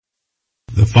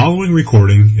The following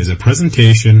recording is a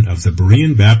presentation of the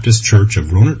Berean Baptist Church of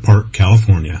Rohnert Park,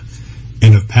 California,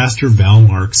 and of Pastor Val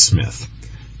Mark Smith.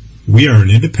 We are an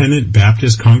independent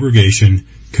Baptist congregation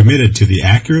committed to the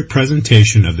accurate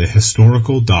presentation of the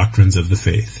historical doctrines of the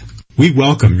faith. We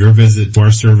welcome your visit to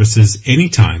our services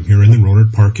anytime here in the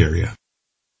Rohnert Park area.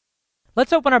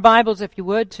 Let's open our Bibles, if you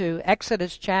would, to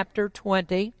Exodus chapter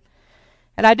 20.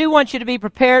 And I do want you to be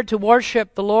prepared to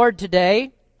worship the Lord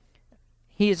today.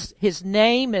 His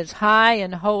name is high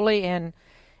and holy, and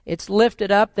it's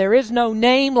lifted up. There is no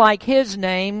name like His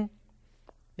name,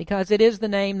 because it is the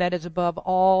name that is above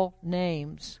all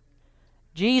names.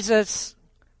 Jesus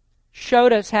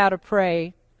showed us how to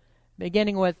pray,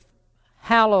 beginning with,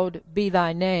 "Hallowed be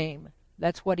thy name."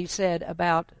 That's what He said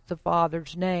about the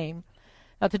Father's name.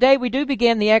 Now today we do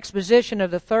begin the exposition of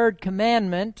the third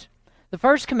commandment. The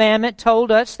first commandment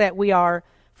told us that we are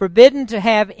forbidden to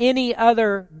have any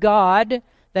other God,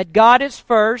 that God is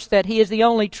first, that He is the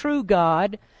only true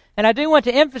God. And I do want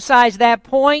to emphasize that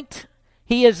point.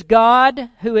 He is God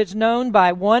who is known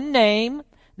by one name.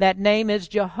 That name is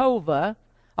Jehovah.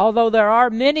 Although there are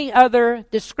many other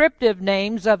descriptive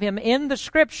names of Him in the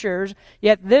Scriptures,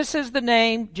 yet this is the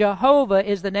name, Jehovah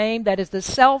is the name that is the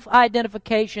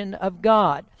self-identification of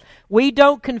God. We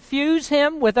don't confuse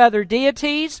Him with other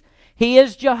deities. He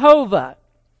is Jehovah.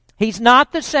 He's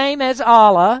not the same as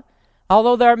Allah,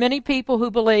 although there are many people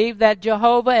who believe that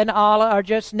Jehovah and Allah are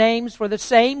just names for the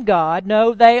same God.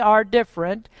 No, they are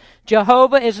different.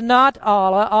 Jehovah is not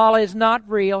Allah. Allah is not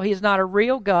real. He is not a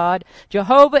real God.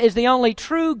 Jehovah is the only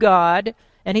true God,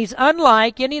 and He's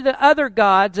unlike any of the other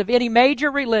gods of any major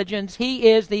religions.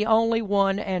 He is the only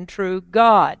one and true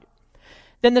God.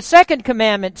 Then the second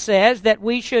commandment says that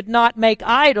we should not make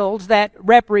idols that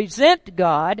represent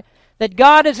God, that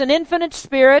God is an infinite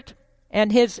spirit,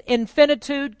 and His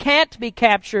infinitude can't be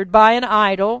captured by an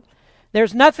idol.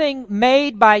 There's nothing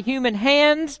made by human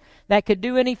hands that could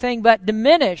do anything but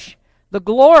diminish the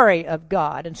glory of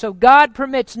God. And so God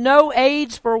permits no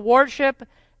aids for worship.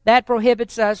 That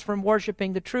prohibits us from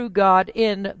worshiping the true God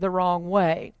in the wrong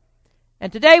way.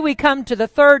 And today we come to the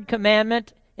third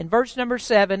commandment in verse number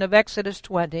 7 of Exodus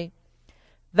 20.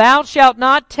 "Thou shalt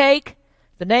not take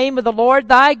the name of the Lord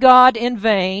thy God in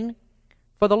vain,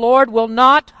 for the Lord will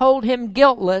not hold him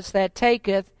guiltless that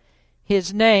taketh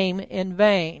His name in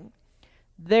vain."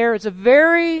 There is a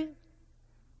very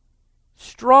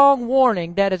strong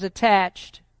warning that is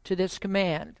attached to this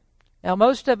command. Now,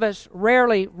 most of us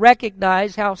rarely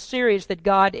recognize how serious that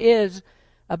God is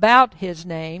about His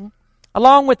name.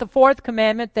 Along with the fourth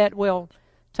commandment that we'll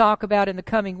talk about in the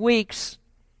coming weeks,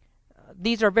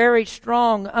 these are very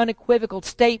strong, unequivocal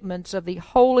statements of the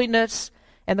holiness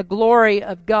and the glory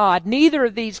of God. Neither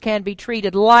of these can be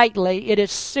treated lightly. It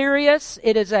is serious.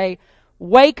 It is a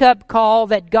wake-up call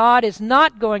that God is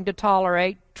not going to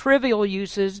tolerate trivial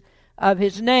uses of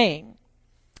His name.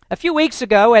 A few weeks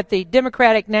ago at the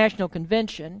Democratic National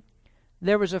Convention,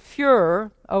 there was a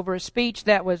furor over a speech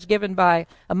that was given by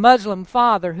a Muslim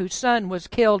father whose son was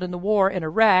killed in the war in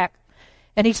Iraq.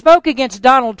 And he spoke against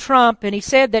Donald Trump, and he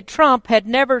said that Trump had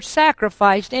never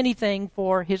sacrificed anything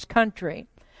for his country.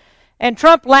 And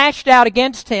Trump lashed out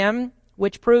against him,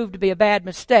 which proved to be a bad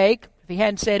mistake. If he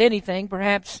hadn't said anything,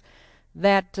 perhaps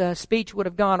that speech would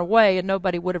have gone away and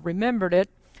nobody would have remembered it.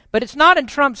 But it's not in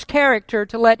Trump's character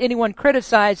to let anyone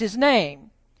criticize his name.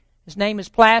 His name is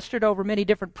plastered over many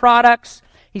different products.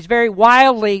 He's very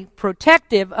wildly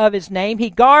protective of his name. He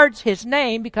guards his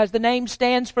name because the name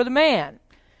stands for the man.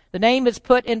 The name is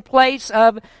put in place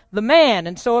of the man.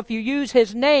 And so if you use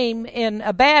his name in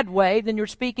a bad way, then you're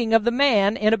speaking of the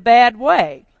man in a bad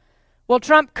way. Well,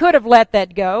 Trump could have let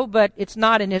that go, but it's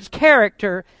not in his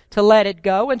character to let it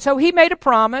go. And so he made a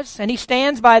promise, and he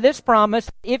stands by this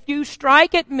promise. "If you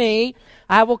strike at me,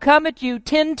 I will come at you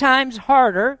 10 times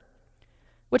harder,"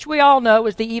 which we all know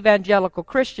is the evangelical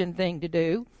Christian thing to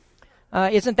do.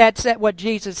 Isn't that what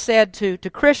Jesus said to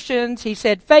Christians? He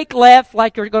said, "Fake left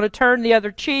like you're going to turn the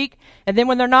other cheek, and then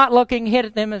when they're not looking, hit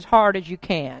at them as hard as you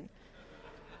can."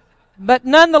 But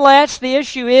nonetheless, the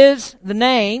issue is the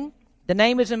name. The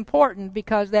name is important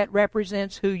because that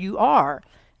represents who you are.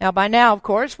 Now, by now, of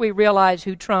course, we realize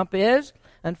who Trump is.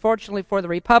 Unfortunately for the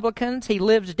Republicans, he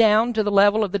lives down to the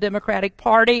level of the Democratic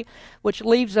Party, which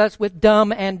leaves us with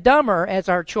Dumb and Dumber as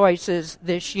our choices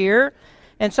this year.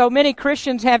 And so many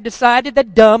Christians have decided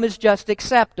that dumb is just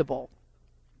acceptable.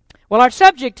 Well, our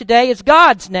subject today is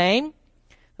God's name.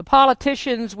 The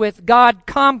politicians with God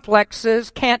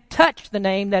complexes can't touch the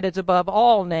name that is above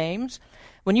all names.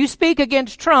 When you speak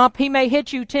against Trump, he may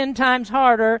hit you 10 times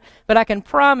harder, but I can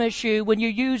promise you when you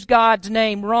use God's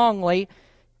name wrongly,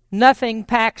 nothing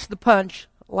packs the punch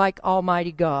like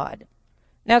Almighty God.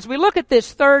 Now, as we look at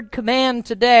this third command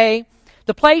today,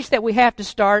 the place that we have to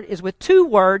start is with two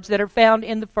words that are found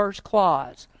in the first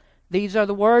clause. These are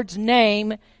the words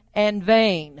name and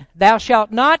vain. Thou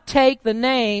shalt not take the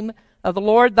name of the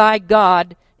Lord thy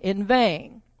God in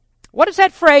vain. What does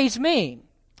that phrase mean?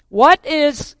 What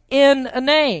is in a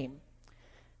name?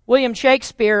 William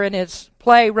Shakespeare, in his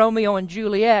play Romeo and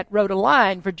Juliet, wrote a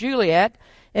line for Juliet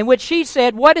in which she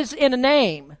said, "What is in a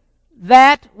name?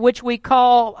 That which we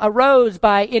call a rose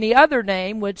by any other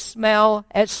name would smell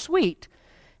as sweet."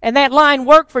 And that line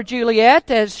worked for Juliet,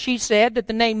 as she said that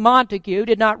the name Montague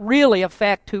did not really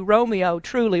affect who Romeo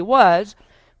truly was.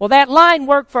 Well, that line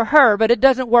worked for her, but it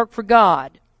doesn't work for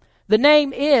God. The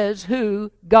name is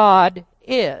who God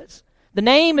is. The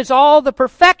name is all the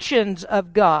perfections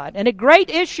of God. And a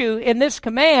great issue in this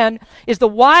command is the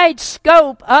wide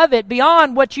scope of it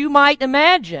beyond what you might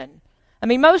imagine. I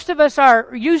mean, most of us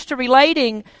are used to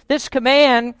relating this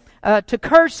command to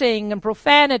cursing and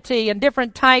profanity and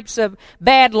different types of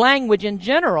bad language in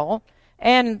general.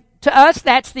 And to us,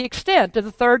 that's the extent of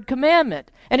the third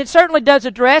commandment. And it certainly does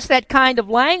address that kind of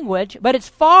language, but it's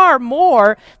far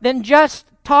more than just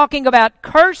talking about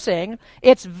cursing.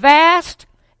 It's vast,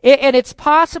 and it's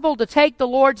possible to take the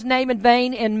Lord's name in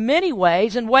vain in many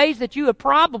ways, in ways that you have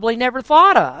probably never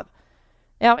thought of.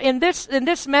 Now, in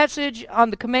this message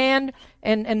on the command,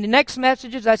 and the next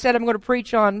messages, I said I'm going to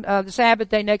preach on the Sabbath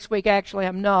day next week. Actually,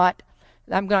 I'm not.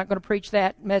 I'm not going to preach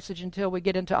that message until we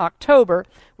get into October.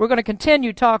 We're going to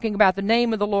continue talking about the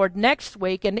name of the Lord next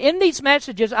week. And in these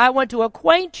messages, I want to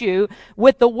acquaint you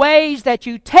with the ways that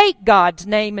you take God's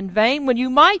name in vain when you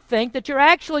might think that you're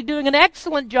actually doing an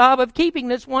excellent job of keeping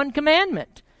this one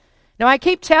commandment. Now, I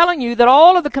keep telling you that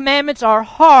all of the commandments are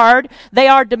hard. They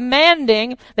are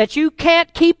demanding, that you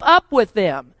can't keep up with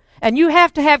them. And you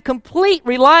have to have complete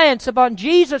reliance upon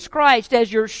Jesus Christ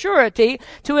as your surety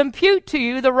to impute to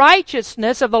you the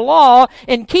righteousness of the law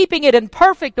in keeping it in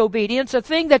perfect obedience, a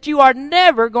thing that you are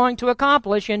never going to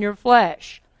accomplish in your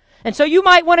flesh. And so you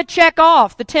might want to check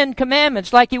off the 10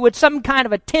 Commandments like you would some kind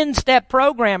of a 10-step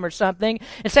program or something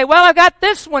and say, well, I've got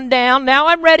this one down. Now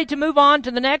I'm ready to move on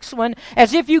to the next one,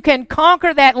 as if you can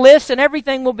conquer that list and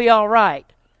everything will be all right.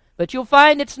 But you'll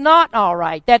find it's not all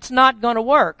right. That's not going to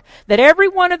work. That every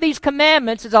one of these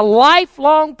commandments is a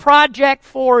lifelong project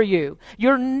for you.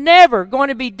 You're never going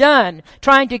to be done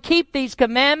trying to keep these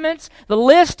commandments. The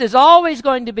list is always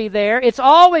going to be there. It's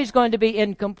always going to be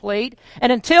incomplete.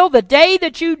 And until the day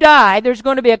that you die, there's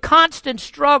going to be a constant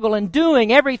struggle in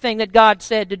doing everything that God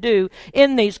said to do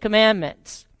in these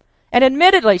commandments. And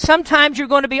admittedly, sometimes you're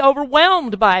going to be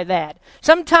overwhelmed by that.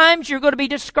 Sometimes you're going to be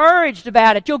discouraged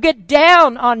about it. You'll get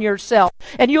down on yourself.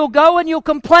 And you'll go and you'll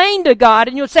complain to God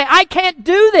and you'll say, I can't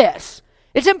do this.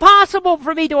 It's impossible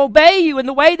for me to obey you in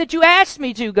the way that you asked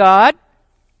me to, God.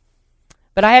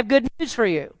 But I have good news for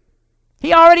you.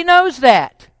 He already knows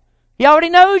that. He already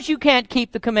knows you can't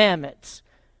keep the commandments.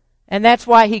 And that's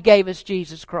why He gave us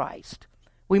Jesus Christ.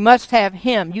 We must have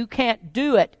Him. You can't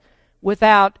do it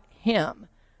without Him.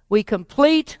 We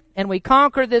complete and we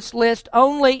conquer this list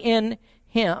only in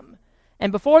Him. And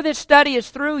before this study is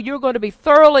through, you're going to be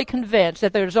thoroughly convinced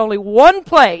that there's only one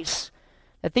place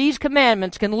that these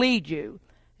commandments can lead you,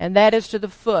 and that is to the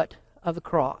foot of the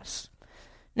cross.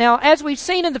 Now, as we've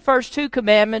seen in the first 2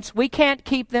 commandments, we can't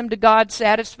keep them to God's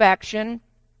satisfaction.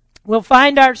 We'll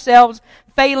find ourselves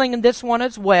failing in this one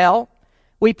as well.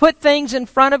 We put things in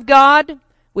front of God.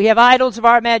 We have idols of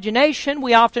our imagination.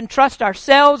 We often trust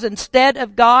ourselves instead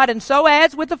of God. And so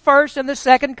as with the first and the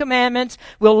second commandments,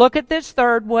 we'll look at this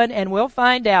third one and we'll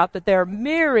find out that there are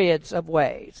myriads of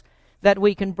ways that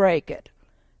we can break it.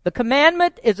 The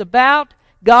commandment is about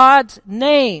God's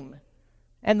name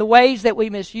and the ways that we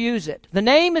misuse it. The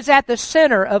name is at the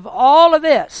center of all of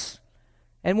this.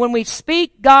 And when we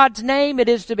speak God's name, it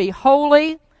is to be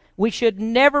holy. We should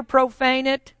never profane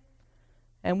it.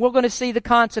 And we're going to see the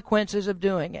consequences of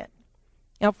doing it.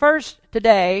 Now, first,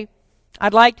 today,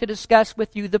 I'd like to discuss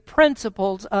with you the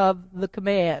principles of the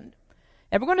command.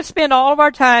 And we're going to spend all of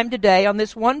our time today on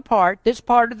this one part, this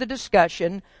part of the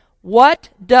discussion. What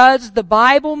does the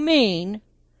Bible mean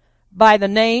by the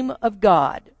name of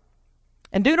God?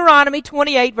 In Deuteronomy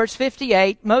 28, verse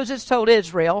 58, Moses told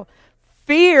Israel,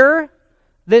 fear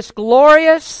this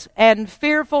glorious and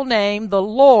fearful name, the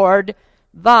Lord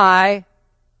thy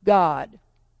God.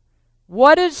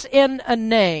 What is in a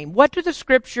name? What do the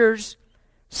Scriptures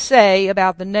say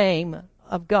about the name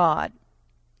of God?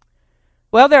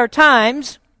 Well, there are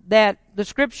times that the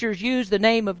Scriptures use the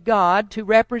name of God to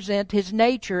represent His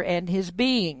nature and His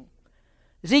being.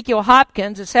 Ezekiel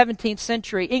Hopkins, a 17th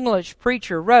century English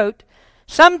preacher, wrote,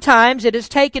 Sometimes it is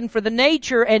taken for the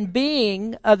nature and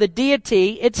being of the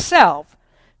deity itself,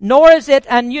 nor is it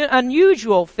an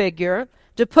unusual figure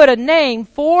to put a name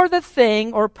for the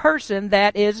thing or person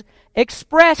that is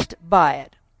expressed by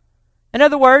it. In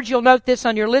other words, you'll note this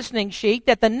on your listening sheet,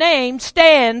 that the name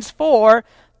stands for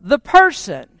the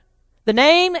person. The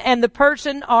name and the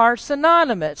person are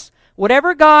synonymous.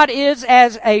 Whatever God is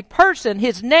as a person,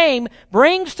 His name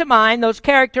brings to mind those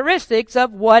characteristics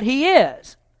of what He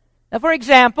is. Now, for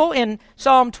example, in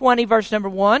Psalm 20, verse number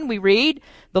 1, we read,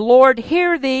 "The Lord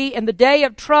hear thee in the day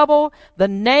of trouble, the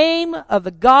name of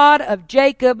the God of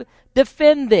Jacob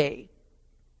defend thee."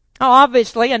 Now,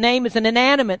 obviously, a name is an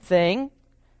inanimate thing.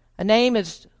 A name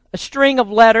is a string of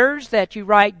letters that you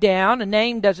write down. A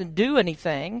name doesn't do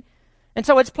anything. And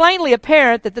so it's plainly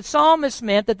apparent that the psalmist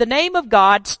meant that the name of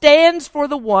God stands for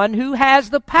the one who has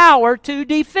the power to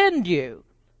defend you.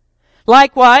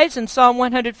 Likewise, in Psalm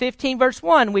 115, verse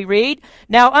 1, we read,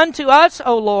 "Now unto us,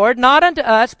 O Lord, not unto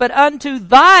us, but unto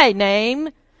thy name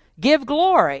give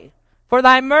glory, for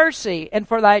thy mercy and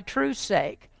for thy truth's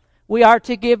sake." We are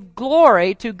to give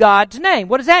glory to God's name.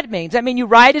 What does that mean? Does that mean you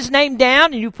write His name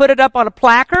down and you put it up on a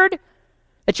placard?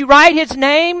 That you write His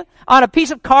name on a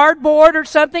piece of cardboard or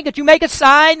something? That you make a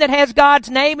sign that has God's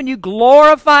name and you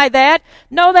glorify that?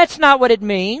 No, that's not what it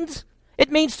means. It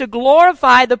means to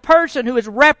glorify the person who is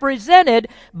represented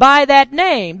by that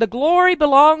name. The glory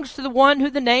belongs to the one who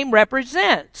the name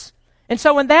represents. And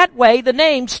so in that way, the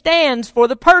name stands for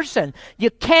the person.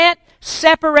 You can't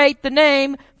separate the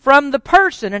name from the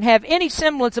person and have any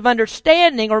semblance of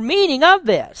understanding or meaning of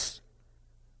this.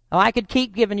 Oh, I could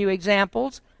keep giving you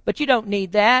examples, but you don't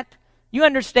need that. You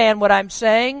understand what I'm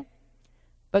saying.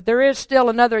 But there is still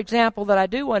another example that I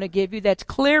do want to give you that's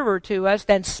clearer to us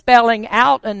than spelling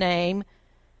out a name.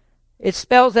 It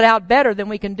spells it out better than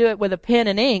we can do it with a pen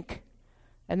and ink.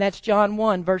 And that's John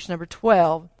 1, verse number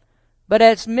 12. "But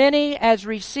as many as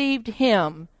received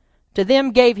Him, to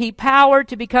them gave He power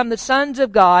to become the sons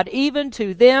of God, even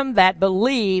to them that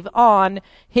believe on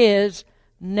His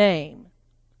name."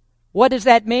 What does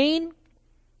that mean?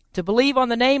 To believe on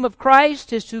the name of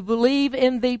Christ is to believe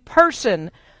in the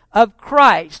person of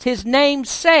Christ. His name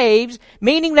saves,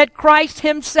 meaning that Christ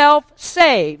Himself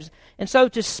saves. And so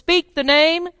to speak the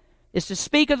name is to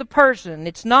speak of the person.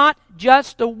 It's not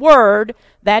just a word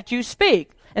that you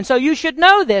speak. And so you should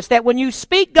know this, that when you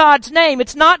speak God's name,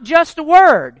 it's not just a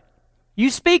word. You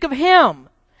speak of Him.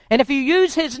 And if you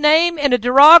use His name in a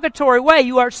derogatory way,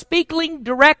 you are speaking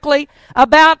directly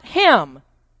about Him.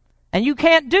 And you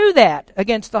can't do that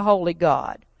against the holy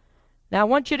God. Now I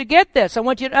want you to get this. I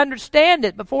want you to understand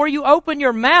it. Before you open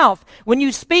your mouth, when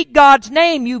you speak God's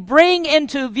name, you bring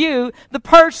into view the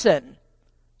person.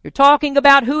 You're talking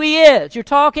about who He is. You're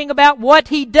talking about what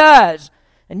He does.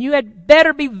 And you had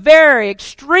better be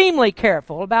extremely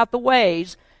careful about the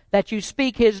ways that you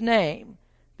speak His name,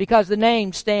 because the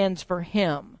name stands for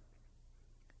Him.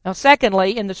 Now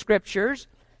secondly, in the Scriptures,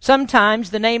 sometimes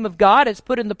the name of God is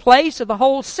put in the place of the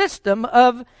whole system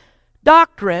of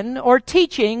doctrine or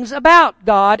teachings about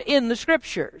God in the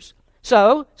Scriptures.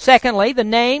 So, secondly, the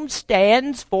name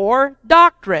stands for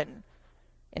doctrine.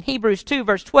 In Hebrews 2,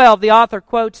 verse 12, the author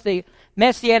quotes the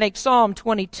Messianic Psalm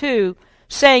 22,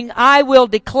 saying, "I will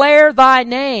declare thy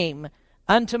name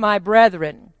unto my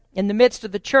brethren. In the midst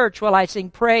of the church will I sing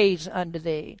praise unto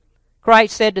thee."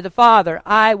 Christ said to the Father,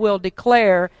 "I will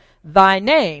declare thy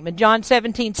name." In John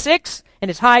 17:6, in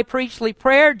His high priestly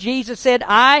prayer, Jesus said,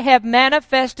 "I have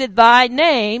manifested thy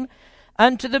name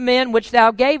unto the men which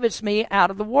thou gavest me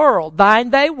out of the world. Thine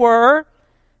they were,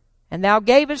 and thou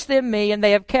gavest them me, and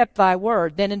they have kept thy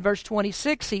word." Then in verse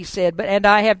 26 He said, "And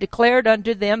I have declared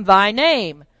unto them thy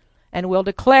name, and will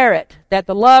declare it, that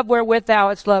the love wherewith thou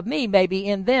hast loved me may be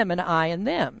in them, and I in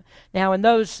them." Now in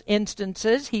those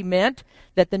instances, He meant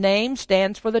that the name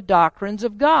stands for the doctrines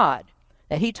of God.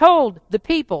 That He told the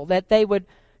people that they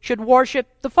should worship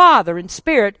the Father in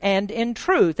spirit and in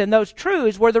truth. And those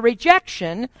truths were the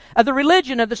rejection of the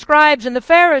religion of the scribes and the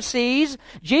Pharisees.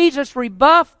 Jesus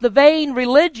rebuffed the vain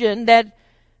religion that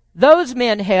those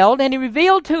men held, and He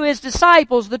revealed to His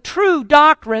disciples the true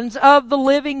doctrines of the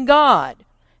living God.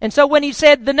 And so when He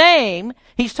said the name,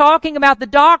 He's talking about the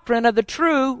doctrine of the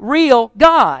true, real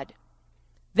God.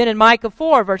 Then in Micah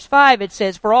 4, verse 5, it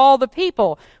says, "For all the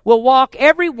people will walk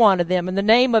every one of them in the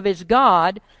name of his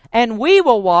God, and we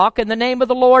will walk in the name of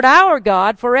the Lord our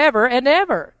God forever and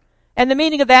ever." And the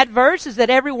meaning of that verse is that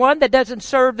everyone that doesn't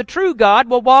serve the true God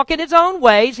will walk in his own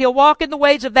ways. He'll walk in the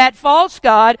ways of that false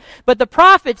God. But the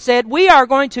prophet said, we are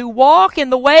going to walk in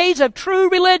the ways of true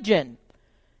religion.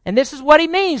 And this is what he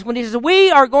means when he says, we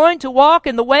are going to walk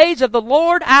in the ways of the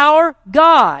Lord our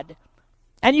God.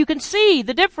 And you can see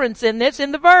the difference in this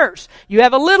in the verse. You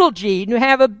have a little g and you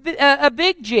have a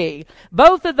big G.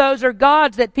 Both of those are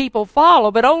gods that people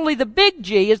follow, but only the big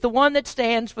G is the one that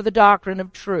stands for the doctrine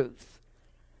of truth.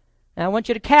 Now I want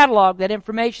you to catalog that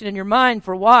information in your mind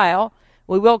for a while.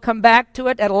 We will come back to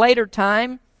it at a later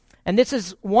time. And this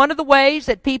is one of the ways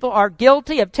that people are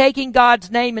guilty of taking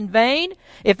God's name in vain.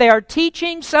 If they are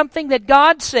teaching something that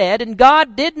God said and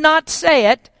God did not say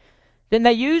it, then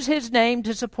they use His name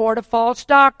to support a false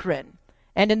doctrine.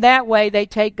 And in that way, they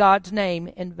take God's name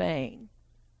in vain.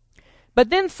 But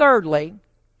then thirdly,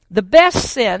 the best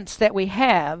sense that we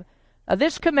have of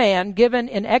this command given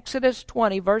in Exodus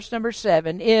 20, verse number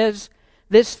 7, is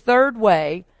this third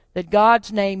way that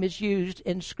God's name is used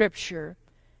in Scripture.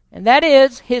 And that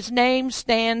is, His name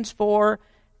stands for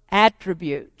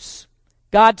attributes.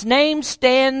 God's name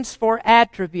stands for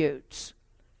attributes.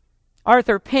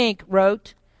 Arthur Pink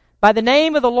wrote, "By the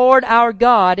name of the Lord our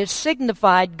God is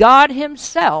signified God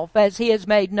Himself as He is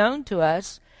made known to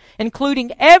us,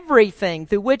 including everything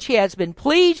through which He has been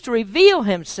pleased to reveal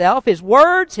Himself, His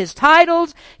words, His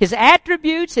titles, His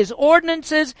attributes, His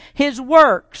ordinances, His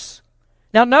works."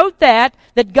 Now note that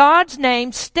God's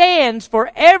name stands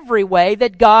for every way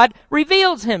that God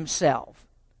reveals Himself.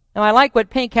 Now I like what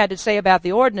Pink had to say about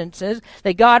the ordinances,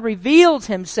 that God reveals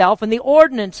Himself in the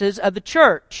ordinances of the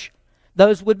church.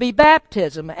 Those would be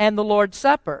baptism and the Lord's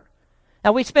Supper.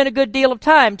 Now we spent a good deal of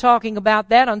time talking about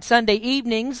that on Sunday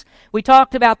evenings. We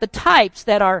talked about the types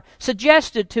that are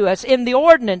suggested to us in the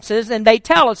ordinances, and they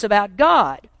tell us about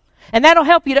God. And that'll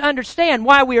help you to understand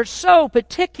why we are so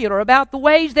particular about the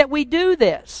ways that we do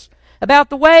this, about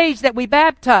the ways that we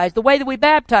baptize, the way that we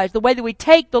baptize, the way that we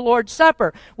take the Lord's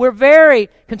Supper. We're very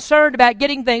concerned about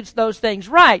getting those things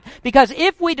right, because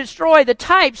if we destroy the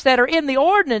types that are in the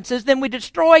ordinances, then we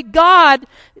destroy God,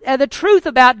 the truth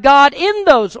about God in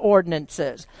those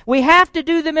ordinances. We have to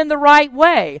do them in the right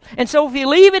way. And so if you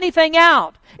leave anything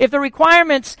out, if the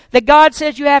requirements that God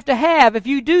says you have to have, if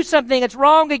you do something that's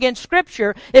wrong against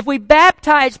Scripture, if we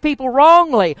baptize people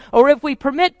wrongly, or if we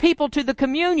permit people to the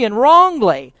communion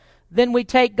wrongly, then we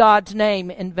take God's name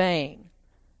in vain.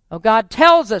 Well, God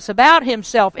tells us about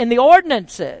Himself in the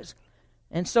ordinances.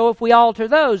 And so if we alter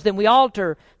those, then we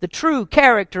alter the true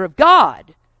character of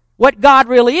God. What God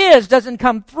really is doesn't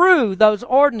come through those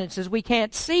ordinances. We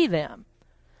can't see them.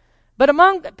 But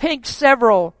among Pink's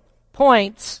several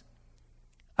points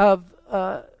of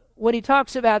what he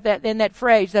talks about that in that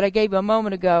phrase that I gave you a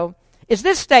moment ago is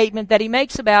this statement that he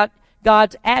makes about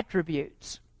God's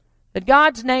attributes. That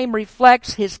God's name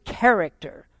reflects His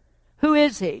character. Who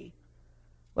is He?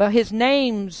 Well, His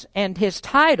names and His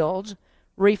titles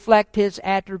reflect His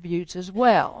attributes as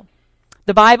well.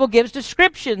 The Bible gives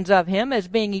descriptions of Him as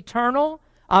being eternal,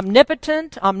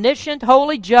 omnipotent, omniscient,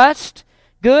 holy, just,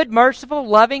 good, merciful,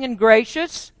 loving, and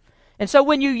gracious. And so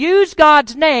when you use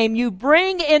God's name, you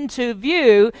bring into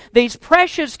view these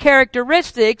precious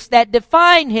characteristics that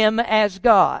define Him as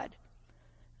God.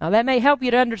 Now that may help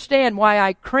you to understand why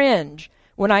I cringe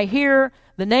when I hear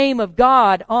the name of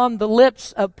God on the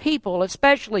lips of people,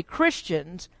 especially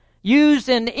Christians, used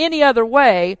in any other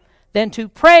way than to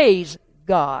praise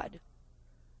God.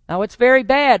 Now it's very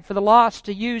bad for the lost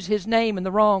to use His name in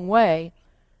the wrong way,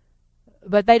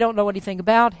 but they don't know anything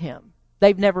about Him.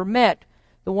 They've never met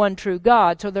the one true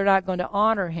God, so they're not going to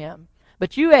honor Him.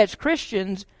 But you as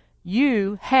Christians,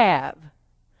 you have.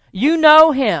 You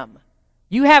know Him.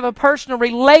 You have a personal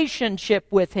relationship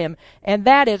with Him, and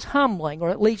that is humbling, or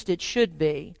at least it should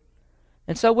be.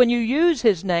 And so when you use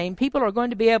His name, people are going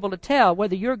to be able to tell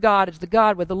whether your God is the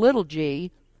God with a little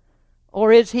g,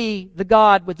 or is He the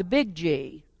God with the big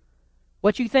G.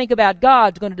 What you think about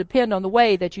God is going to depend on the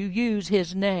way that you use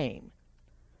His name.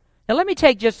 Now let me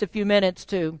take just a few minutes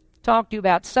to talk to you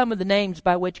about some of the names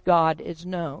by which God is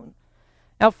known.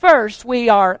 Now first, we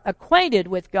are acquainted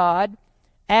with God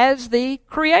as the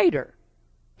Creator.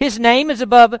 His name is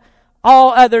above all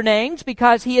other names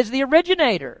because He is the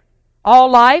originator. All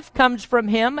life comes from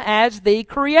Him as the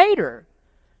Creator.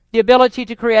 The ability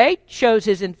to create shows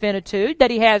His infinitude,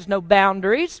 that He has no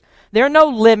boundaries. There are no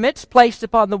limits placed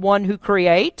upon the one who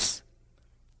creates.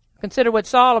 Consider what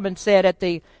Solomon said at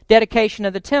the dedication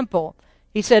of the temple.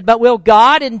 He said, "But will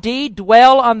God indeed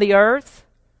dwell on the earth?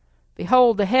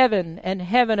 Behold, the heaven and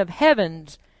heaven of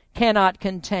heavens cannot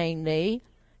contain Thee.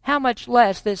 How much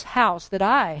less this house that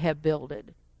I have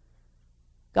builded?"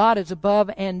 God is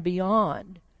above and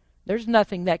beyond. There's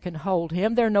nothing that can hold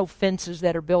Him. There are no fences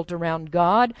that are built around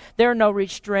God. There are no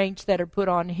restraints that are put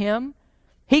on Him.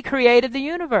 He created the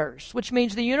universe, which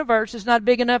means the universe is not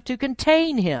big enough to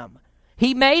contain Him.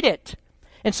 He made it.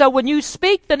 And so when you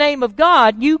speak the name of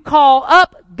God, you call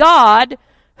up God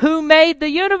who made the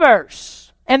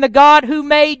universe and the God who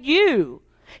made you.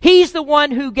 He's the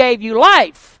one who gave you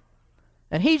life.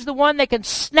 And He's the one that can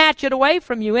snatch it away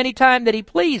from you anytime that He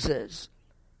pleases.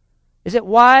 Is it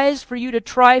wise for you to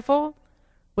trifle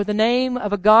with the name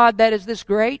of a God that is this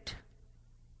great?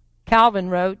 Calvin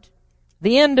wrote,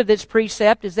 "The end of this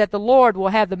precept is that the Lord will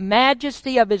have the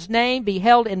majesty of His name be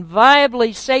held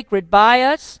inviolably sacred by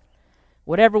us.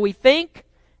 Whatever we think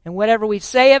and whatever we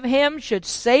say of Him should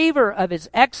savor of His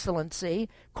excellency,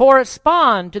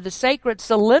 correspond to the sacred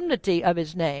solemnity of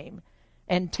His name,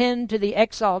 and tend to the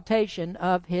exaltation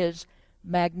of His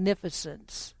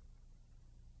magnificence."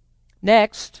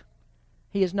 Next,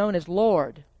 He is known as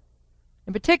Lord.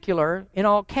 In particular, in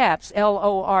all caps,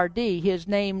 L-O-R-D, His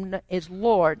name is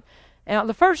Lord. Now,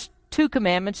 the first two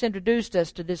commandments introduced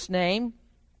us to this name.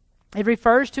 It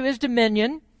refers to His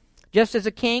dominion, just as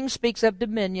a king speaks of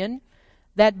dominion,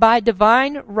 that by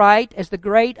divine right, as the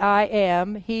great I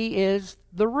Am, He is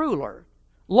the ruler.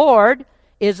 Lord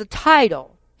is a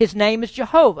title. His name is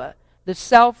Jehovah, the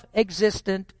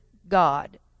self-existent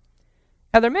God.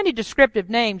 Now, there are many descriptive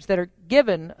names that are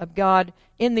given of God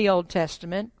in the Old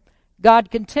Testament. God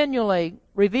continually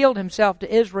revealed Himself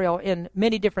to Israel in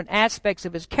many different aspects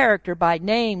of His character by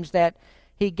names that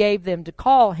He gave them to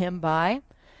call Him by.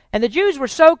 And the Jews were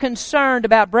so concerned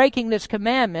about breaking this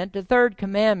commandment, the third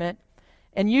commandment,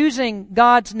 and using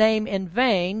God's name in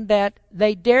vain that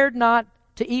they dared not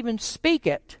to even speak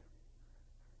it.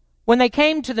 When they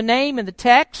came to the name in the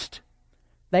text,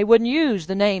 they wouldn't use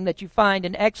the name that you find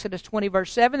in Exodus 20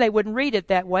 verse 7. They wouldn't read it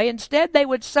that way. Instead, they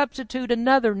would substitute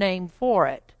another name for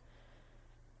it.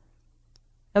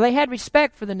 Now, they had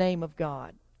respect for the name of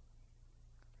God.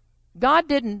 God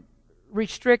didn't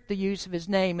restrict the use of His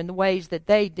name in the ways that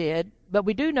they did, but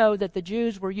we do know that the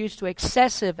Jews were used to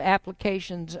excessive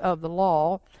applications of the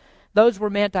law. Those were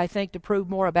meant, I think, to prove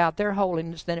more about their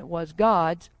holiness than it was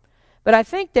God's. But I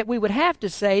think that we would have to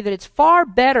say that it's far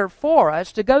better for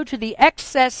us to go to the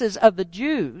excesses of the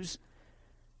Jews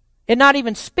in not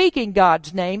even speaking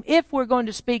God's name if we're going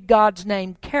to speak God's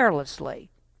name carelessly.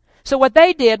 So what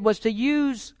they did was to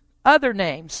use other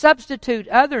names, substitute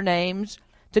other names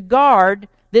to guard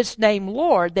this name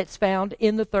Lord that's found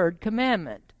in the third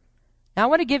commandment. Now I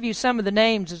want to give you some of the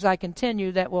names as I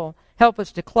continue that will help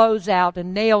us to close out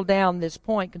and nail down this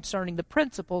point concerning the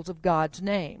principles of God's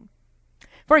name.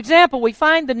 For example, we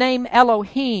find the name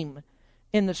Elohim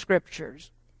in the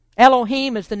Scriptures.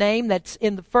 Elohim is the name that's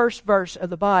in the first verse of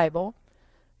the Bible.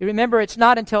 You remember it's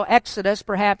not until Exodus,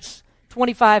 perhaps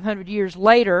 2,500 years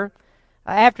later,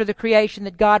 after the creation,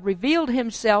 that God revealed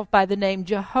Himself by the name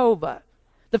Jehovah.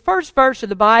 The first verse of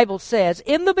the Bible says,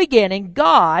 "In the beginning,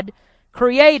 God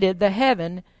created the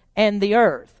heaven and the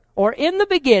earth." Or, in the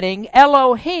beginning,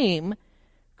 Elohim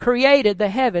created the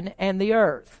heaven and the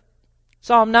earth.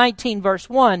 Psalm 19, verse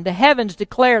 1, "The heavens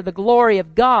declare the glory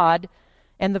of God,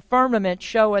 and the firmament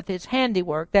showeth His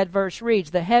handiwork." That verse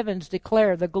reads, "The heavens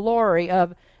declare the glory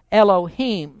of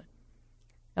Elohim."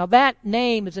 Now that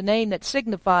name is a name that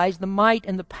signifies the might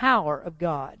and the power of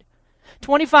God.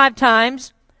 25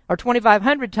 times, or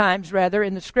 2,500 times rather,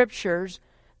 in the Scriptures,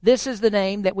 this is the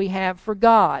name that we have for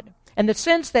God. And the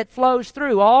sense that flows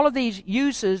through all of these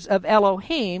uses of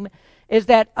Elohim is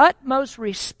that utmost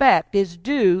respect is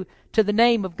due to the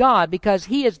name of God because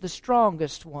He is the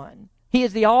strongest one. He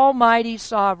is the almighty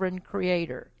sovereign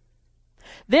creator.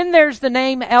 Then there's the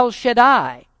name El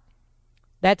Shaddai.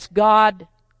 That's God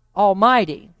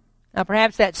Almighty. Now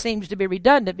perhaps that seems to be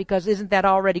redundant because isn't that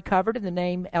already covered in the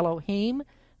name Elohim?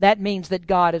 That means that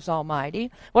God is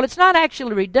Almighty. Well, it's not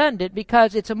actually redundant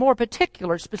because it's a more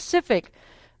particular, specific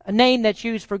name that's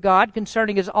used for God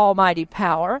concerning His almighty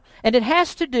power, and it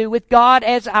has to do with God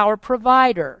as our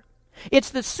provider.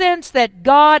 It's the sense that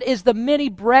God is the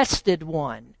many-breasted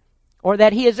one, or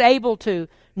that He is able to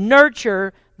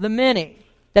nurture the many,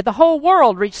 that the whole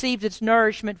world receives its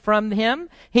nourishment from Him.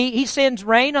 He sends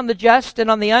rain on the just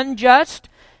and on the unjust.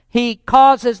 He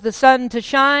causes the sun to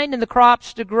shine and the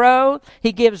crops to grow.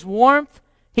 He gives warmth.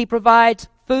 He provides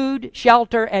food,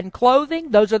 shelter, and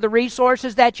clothing. Those are the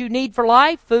resources that you need for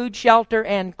life, food, shelter,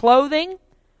 and clothing.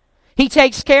 He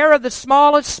takes care of the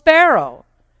smallest sparrow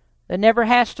that never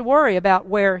has to worry about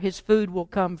where his food will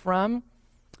come from.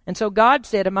 And so God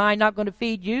said, "Am I not going to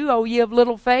feed you, O ye of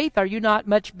little faith? Are you not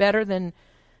much better than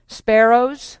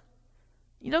sparrows?"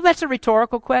 You know, that's a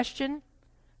rhetorical question.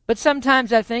 But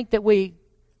sometimes I think that we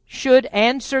should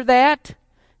answer that.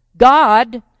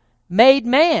 God made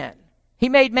man. He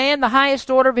made man the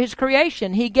highest order of His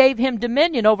creation. He gave him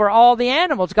dominion over all the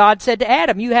animals. God said to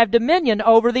Adam, "You have dominion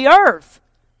over the earth."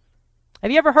 Have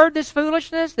you ever heard this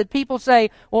foolishness that people say,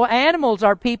 well, animals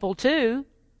are people too?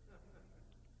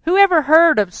 Who ever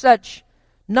heard of such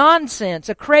nonsense,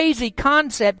 a crazy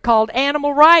concept called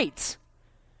animal rights?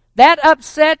 That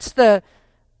upsets the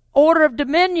order of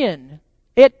dominion.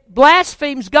 It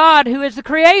blasphemes God, who is the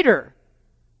Creator.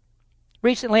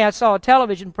 Recently I saw a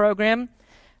television program.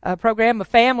 A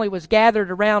family was gathered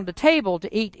around a table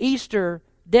to eat Easter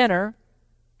dinner.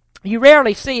 You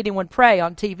rarely see anyone pray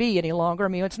on TV any longer. I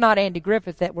mean, it's not Andy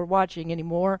Griffith that we're watching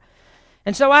anymore.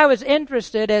 And so I was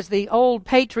interested, as the old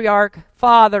patriarch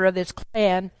father of this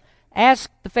clan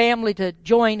asked the family to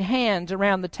join hands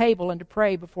around the table and to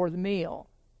pray before the meal.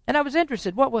 And I was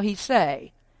interested, what will he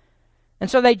say? And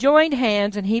so they joined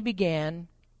hands and he began,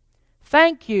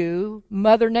 "Thank you,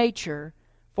 Mother Nature,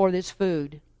 for this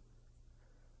food."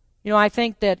 You know, I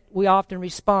think that we often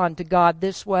respond to God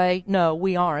this way. No,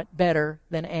 we aren't better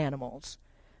than animals.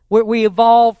 We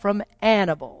evolved from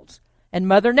animals. And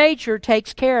Mother Nature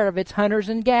takes care of its hunters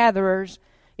and gatherers,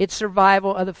 its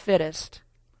survival of the fittest.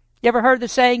 You ever heard the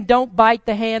saying, "Don't bite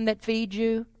the hand that feeds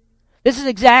you"? This is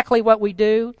exactly what we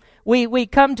do. We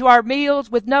come to our meals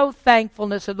with no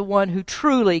thankfulness of the one who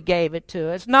truly gave it to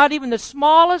us, not even the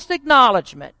smallest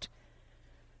acknowledgement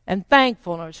and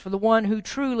thankfulness for the one who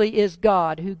truly is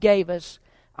God, who gave us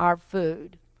our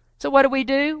food. So what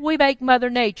do? We make Mother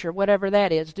Nature, whatever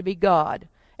that is, to be God.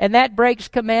 And that breaks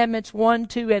commandments 1,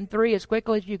 2, and 3 as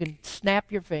quickly as you can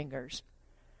snap your fingers.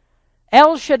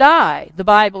 El Shaddai, the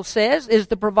Bible says, is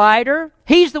the provider.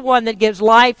 He's the one that gives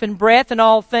life and breath and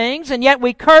all things, and yet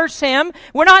we curse Him.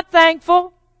 We're not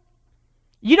thankful.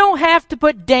 You don't have to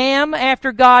put damn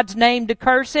after God's name to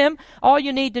curse Him. All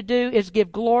you need to do is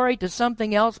give glory to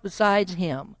something else besides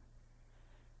Him.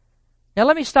 Now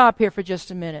let me stop here for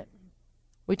just a minute.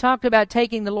 We talked about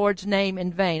taking the Lord's name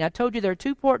in vain. I told you there are two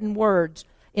important words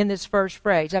in this first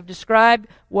phrase. I've described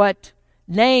what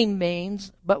name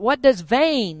means, but what does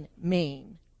vain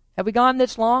mean? Have we gone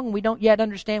this long and we don't yet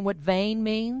understand what vain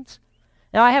means?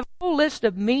 Now I have a whole list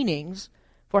of meanings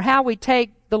for how we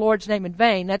take the Lord's name in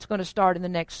vain. That's going to start in the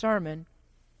next sermon.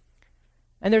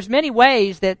 And there's many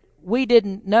ways that we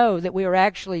didn't know that we were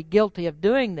actually guilty of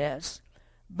doing this.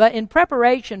 But in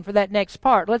preparation for that next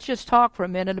part, let's just talk for a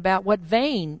minute about what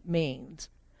vain means.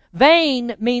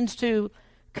 Vain means to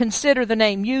consider the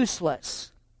name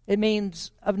useless. It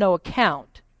means of no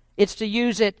account. It's to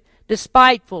use it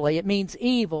despitefully. It means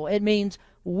evil. It means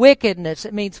wickedness.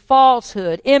 It means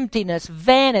falsehood, emptiness,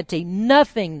 vanity,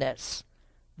 nothingness.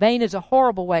 Vain is a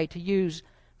horrible way to use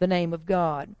the name of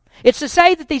God. It's to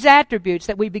say that these attributes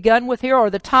that we've begun with here, or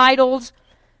the titles,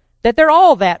 that they're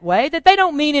all that way, that they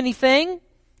don't mean anything,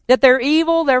 that they're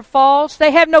evil, they're false,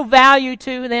 they have no value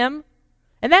to them.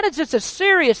 And that is just a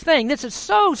serious thing. This is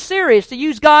so serious to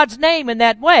use God's name in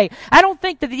that way. I don't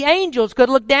think that the angels could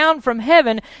look down from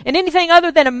heaven in anything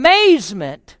other than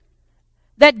amazement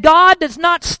that God does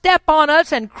not step on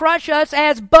us and crush us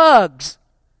as bugs.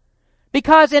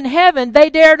 Because in heaven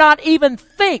they dare not even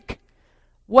think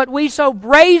what we so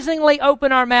brazenly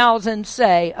open our mouths and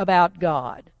say about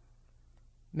God.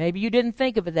 Maybe you didn't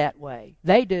think of it that way.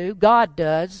 They do. God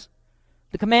does.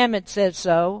 The commandment says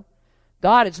so.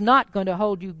 God is not going to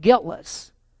hold you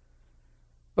guiltless.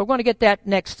 But we're going to get that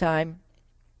next time,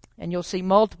 and you'll see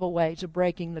multiple ways of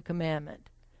breaking the commandment.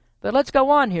 But let's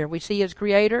go on here. We see He is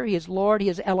Creator, He is Lord, He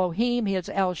is Elohim, He is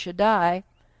El Shaddai.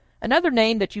 Another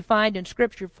name that you find in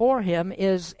Scripture for Him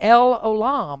is El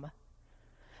Olam.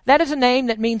 That is a name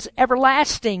that means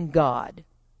everlasting God.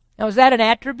 Now, is that an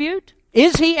attribute?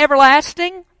 Is He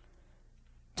everlasting?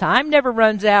 Time never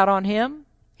runs out on Him.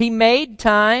 He made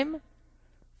time.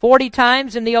 40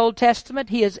 times in the Old Testament,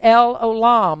 He is El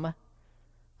Olam.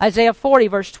 Isaiah 40,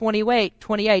 verse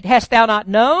 28. Hast thou not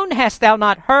known, hast thou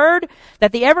not heard,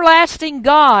 that the everlasting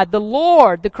God, the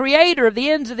Lord, the Creator of the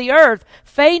ends of the earth,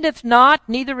 fainteth not,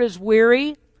 neither is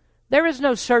weary. There is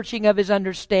no searching of His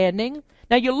understanding.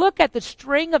 Now you look at the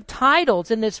string of titles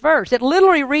in this verse. It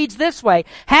literally reads this way.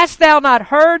 Hast thou not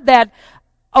heard that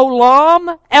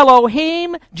Olam,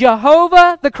 Elohim,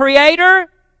 Jehovah, the Creator?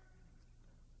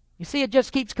 You see, it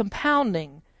just keeps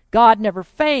compounding. God never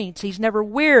faints. He's never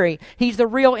weary. He's the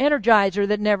real energizer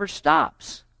that never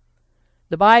stops.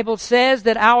 The Bible says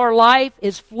that our life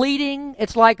is fleeting.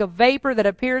 It's like a vapor that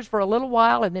appears for a little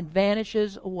while and then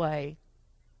vanishes away.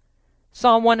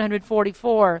 Psalm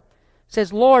 144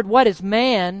 says, Lord, what is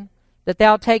man that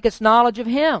thou takest knowledge of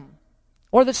him?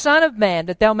 Or the son of man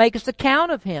that thou makest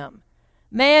account of him?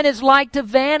 Man is like to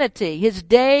vanity. His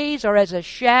days are as a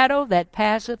shadow that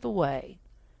passeth away.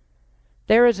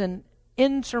 There is an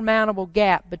insurmountable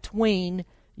gap between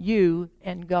you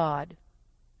and God.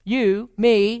 You,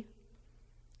 me,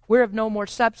 we're of no more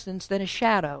substance than a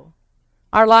shadow.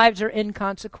 Our lives are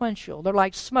inconsequential. They're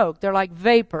like smoke. They're like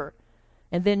vapor.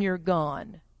 and then you're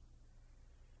gone.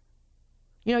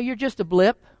 You know, you're just a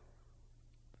blip.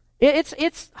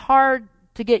 It's hard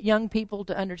to get young people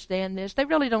to understand this. They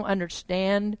really don't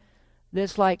understand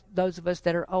this like those of us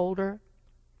that are older.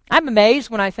 I'm amazed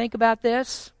when I think about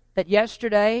this, that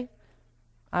yesterday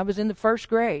I was in the first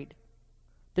grade.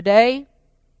 Today,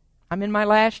 I'm in my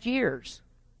last years.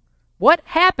 What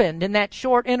happened in that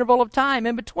short interval of time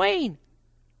in between?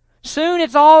 Soon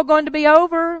it's all going to be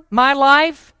over. My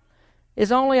life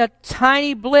is only a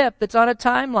tiny blip that's on a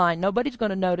timeline. Nobody's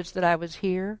going to notice that I was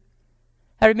here.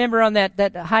 I remember on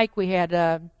that hike we had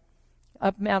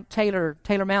up Mount Taylor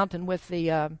Mountain with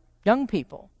the young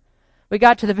people. We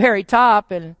got to the very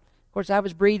top, and of course I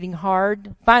was breathing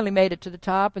hard. Finally made it to the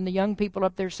top, and the young people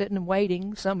up there sitting and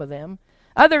waiting, some of them.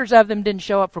 Others of them didn't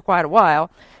show up for quite a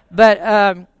while. But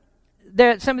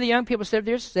some of the young people stood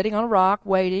there sitting on a rock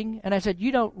waiting, and I said,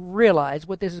 you don't realize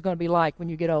what this is going to be like when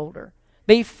you get older.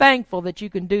 Be thankful that you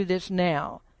can do this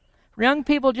now. Young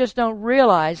people just don't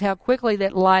realize how quickly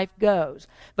that life goes.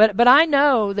 But I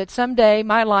know that someday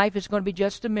my life is going to be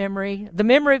just a memory. The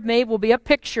memory of me will be a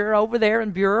picture over there in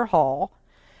Buer Hall.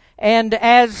 And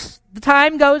as the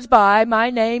time goes by, my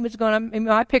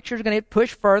picture is going to get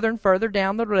pushed further and further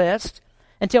down the list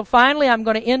until finally I'm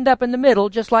going to end up in the middle,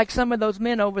 just like some of those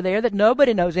men over there that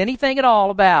nobody knows anything at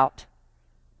all about.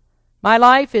 My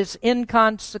life is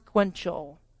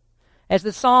inconsequential. As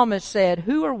the psalmist said,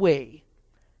 who are we?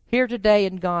 Here today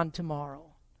and gone tomorrow.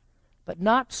 But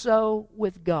not so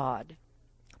with God.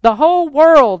 The whole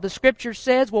world, the Scripture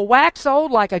says, will wax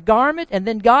old like a garment, and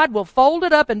then God will fold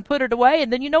it up and put it away,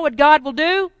 and then you know what God will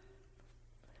do?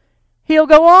 He'll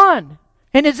go on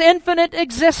in His infinite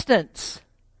existence.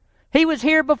 He was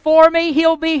here before me,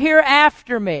 He'll be here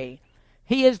after me.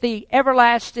 He is the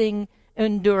everlasting,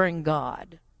 enduring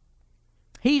God.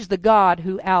 He's the God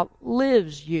who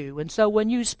outlives you. And so when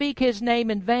you speak His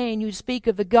name in vain, you speak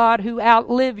of the God who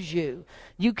outlives you.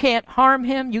 You can't harm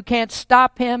Him. You can't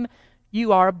stop Him.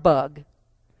 You are a bug.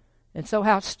 And so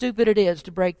how stupid it is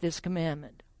to break this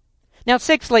commandment. Now,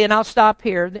 sixthly, and I'll stop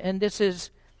here, and this is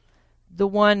the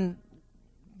one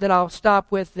that I'll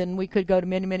stop with, and we could go to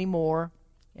many, many more,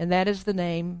 and that is the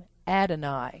name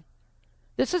Adonai.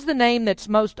 This is the name that's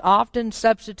most often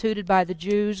substituted by the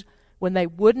Jews when they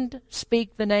wouldn't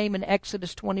speak the name in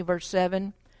Exodus 20, verse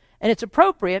 7. And it's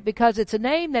appropriate because it's a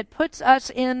name that puts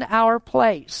us in our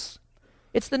place.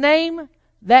 It's the name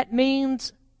that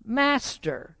means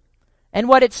master. And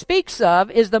what it speaks of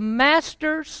is the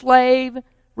master-slave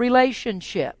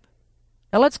relationship.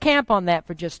 Now let's camp on that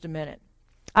for just a minute.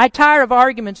 I tire of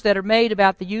arguments that are made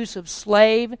about the use of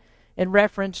slave in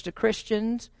reference to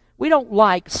Christians. We don't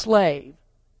like slave.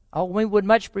 Oh, we would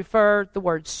much prefer the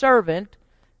word servant.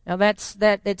 Now that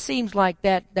seems like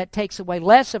that takes away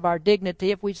less of our dignity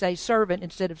if we say servant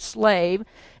instead of slave.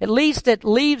 At least it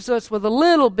leaves us with a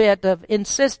little bit of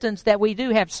insistence that we do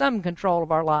have some control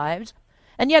of our lives.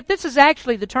 And yet this is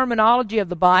actually the terminology of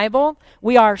the Bible.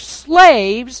 We are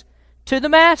slaves to the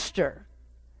master.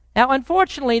 Now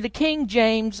unfortunately the King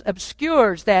James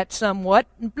obscures that somewhat,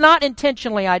 not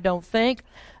intentionally I don't think.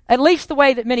 At least the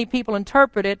way that many people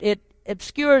interpret it, it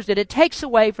obscures it. It takes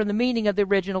away from the meaning of the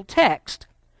original text.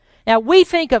 Now, we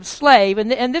think of slave,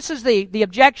 and this is the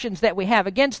objections that we have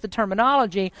against the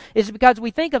terminology, is because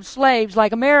we think of slaves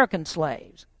like American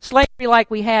slaves. Slavery like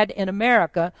we had in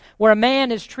America, where a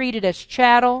man is treated as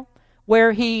chattel,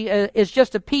 where he is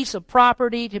just a piece of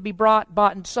property to be bought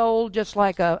and sold, just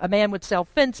like a man would sell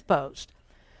fence posts.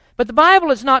 But the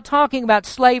Bible is not talking about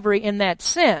slavery in that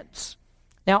sense.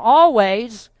 Now,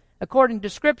 always, according to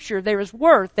Scripture, there is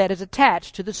worth that is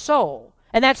attached to the soul.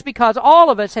 And that's because all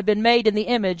of us have been made in the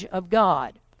image of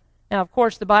God. Now, of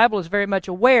course, the Bible is very much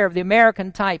aware of the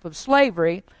American type of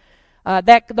slavery.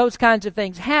 Those kinds of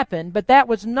things happened, but that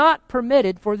was not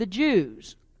permitted for the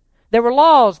Jews. There were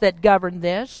laws that governed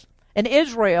this. In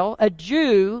Israel, a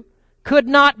Jew could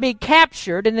not be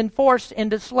captured and then forced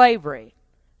into slavery.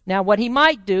 Now, what he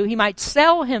might do, he might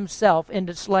sell himself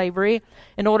into slavery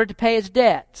in order to pay his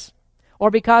debts.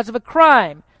 Or because of a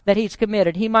crime that he's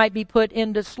committed, he might be put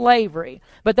into slavery.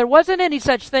 But there wasn't any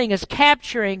such thing as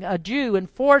capturing a Jew and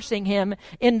forcing him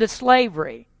into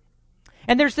slavery.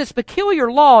 And there's this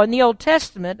peculiar law in the Old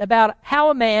Testament about how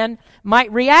a man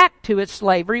might react to his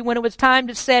slavery when it was time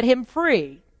to set him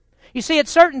free. You see, at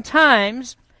certain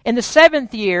times, in the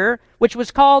 7th year, which was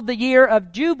called the year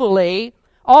of Jubilee,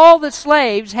 all the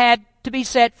slaves had to be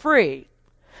set free.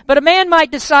 But a man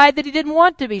might decide that he didn't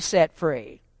want to be set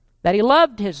free, that he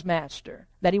loved his master,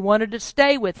 that he wanted to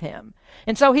stay with him.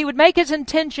 And so he would make his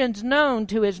intentions known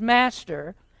to his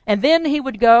master, and then he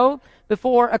would go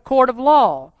before a court of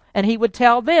law, and he would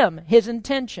tell them his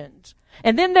intentions.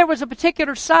 And then there was a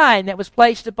particular sign that was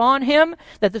placed upon him,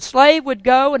 that the slave would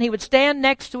go and he would stand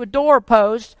next to a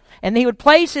doorpost, and he would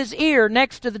place his ear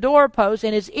next to the doorpost,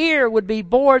 and his ear would be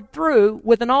bored through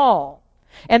with an awl.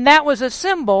 And that was a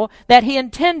symbol that he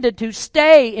intended to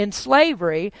stay in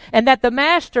slavery, and that the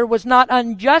master was not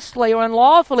unjustly or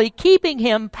unlawfully keeping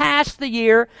him past the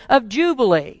year of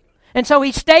Jubilee. And so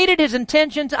he stated his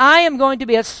intentions, I am going to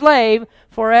be a slave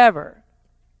forever.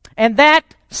 And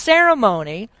that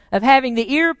ceremony of having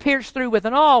the ear pierced through with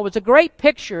an awl was a great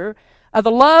picture of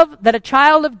the love that a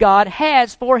child of God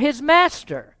has for his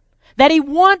master. That he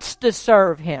wants to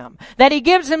serve him. That he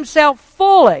gives himself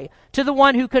fully to the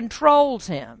one who controls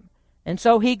him. And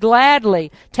so he gladly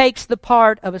takes the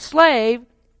part of a slave,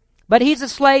 but he's a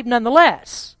slave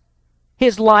nonetheless.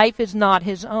 His life is not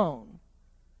his own.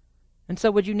 And so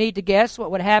would you need to guess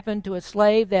what would happen to a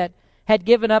slave that had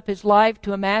given up his life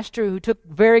to a master who took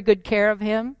very good care of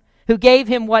him, who gave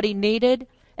him what he needed,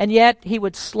 and yet he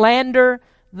would slander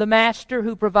the master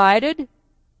who provided?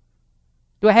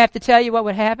 Do I have to tell you what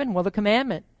would happen? Well, the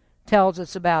commandment tells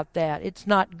us about that. It's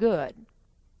not good.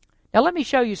 Now let me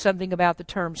show you something about the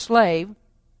term slave.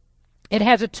 It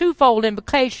has a twofold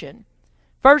implication.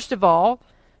 First of all,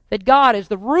 that God is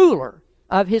the ruler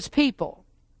of his people.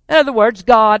 In other words,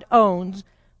 God owns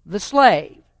the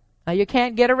slave. Now you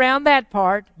can't get around that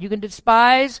part. You can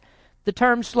despise the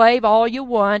term slave all you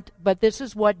want, but this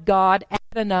is what God,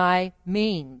 Adonai,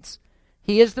 means.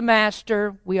 He is the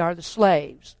master, we are the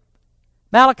slaves.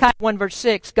 Malachi 1 verse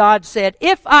 6, God said,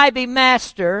 If I be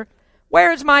master,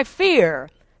 where is my fear?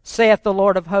 Saith the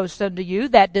Lord of hosts unto you,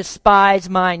 that despise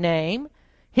my name.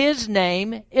 His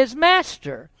name is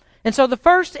master. And so the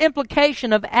first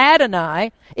implication of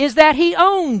Adonai is that he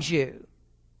owns you.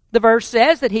 The verse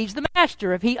says that he's the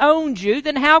master. If he owns you,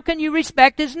 then how can you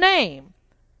respect his name?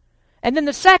 And then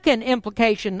the second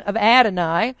implication of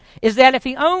Adonai is that if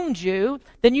he owns you,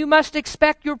 then you must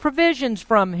expect your provisions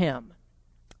from him.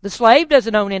 The slave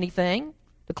doesn't own anything.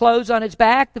 The clothes on his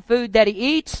back, the food that he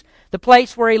eats, the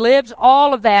place where he lives,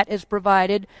 all of that is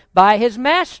provided by his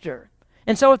master.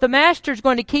 And so if the master is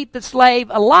going to keep the slave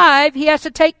alive, he has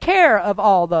to take care of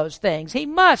all those things. He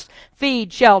must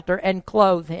feed, shelter, and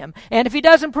clothe him. And if he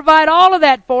doesn't provide all of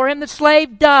that for him, the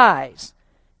slave dies.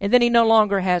 And then he no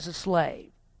longer has a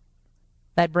slave.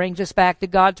 That brings us back to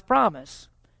God's promise.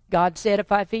 God said,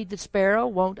 if I feed the sparrow,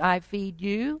 won't I feed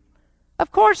you?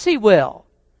 Of course he will.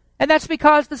 And that's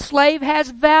because the slave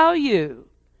has value.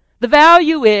 The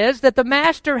value is that the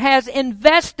master has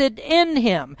invested in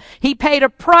him. He paid a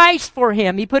price for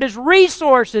him. He put his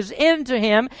resources into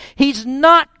him. He's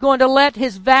not going to let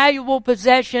his valuable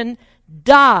possession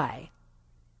die.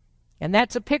 And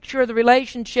that's a picture of the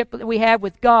relationship that we have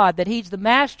with God, that he's the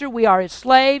master, we are his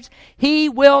slaves. He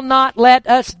will not let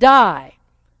us die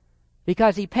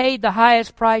because he paid the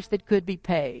highest price that could be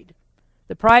paid.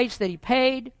 The price that he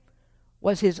paid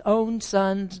was his own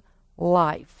son's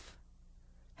life.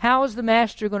 How is the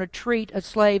master going to treat a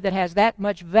slave that has that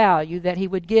much value that he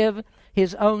would give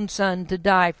his own son to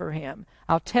die for him?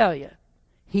 I'll tell you,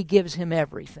 he gives him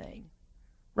everything.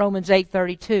 Romans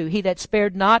 8:32, he that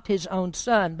spared not his own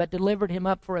son, but delivered him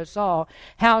up for us all,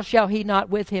 how shall he not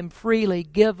with him freely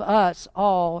give us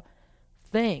all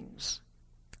things?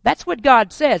 That's what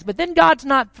God says. But then God's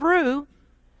not through,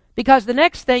 because the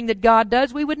next thing that God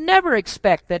does, we would never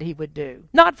expect that he would do.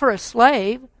 Not for a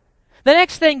slave. The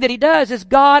next thing that he does is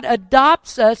God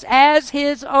adopts us as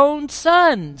his own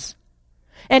sons.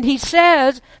 And he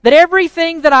says that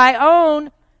everything that I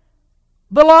own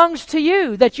belongs to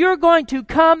you, that you're going to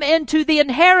come into the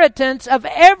inheritance of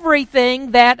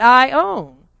everything that I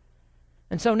own.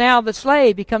 And so now the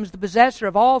slave becomes the possessor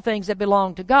of all things that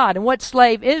belong to God. And what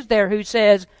slave is there who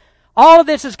says, all of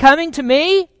this is coming to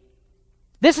me?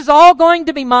 This is all going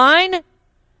to be mine?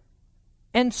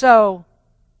 And so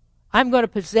I'm going to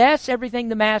possess everything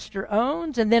the master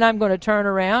owns, and then I'm going to turn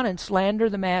around and slander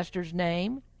the master's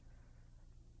name.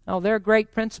 Oh, there are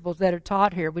great principles that are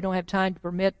taught here. We don't have time to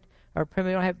permit, or we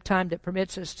don't have time that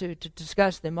permits us to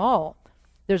discuss them all.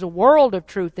 There's a world of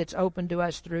truth that's open to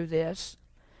us through this.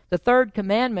 The third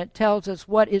commandment tells us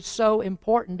what is so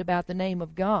important about the name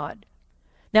of God.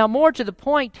 Now, more to the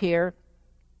point here,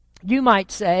 you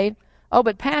might say, oh,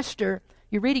 but Pastor,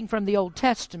 you're reading from the Old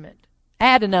Testament.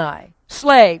 Adonai,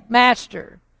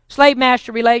 slave-master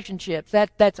relationships.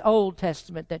 That's Old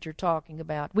Testament that you're talking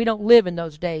about. We don't live in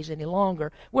those days any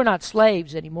longer. We're not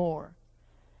slaves anymore.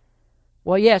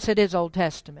 Well, yes, it is Old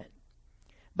Testament.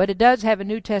 But it does have a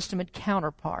New Testament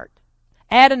counterpart.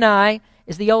 Adonai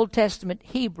is the Old Testament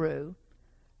Hebrew,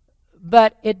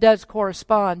 but it does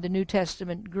correspond to New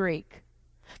Testament Greek.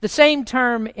 The same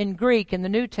term in Greek in the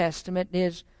New Testament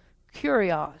is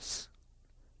Kurios.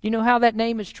 Do you know how that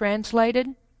name is translated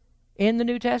in the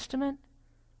New Testament?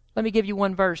 Let me give you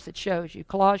one verse that shows you.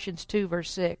 Colossians 2,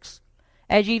 verse 6.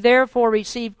 As ye therefore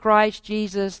receive Christ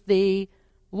Jesus the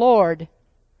Lord,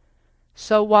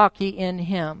 so walk ye in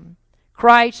him.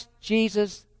 Christ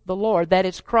Jesus the Lord. That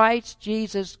is Christ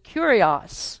Jesus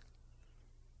Kurios.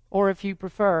 Or if you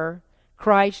prefer,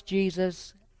 Christ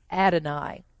Jesus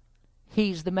Adonai.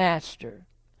 He's the master.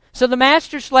 So the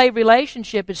master-slave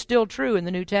relationship is still true in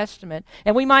the New Testament.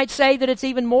 And we might say that it's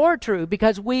even more true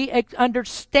because we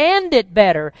understand it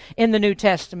better in the New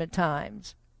Testament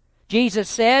times. Jesus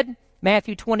said,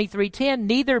 Matthew 23:10,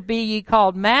 neither be ye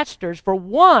called masters, for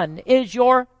one is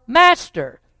your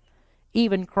master,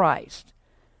 even Christ.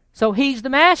 So he's the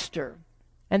master,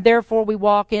 and therefore we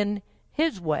walk in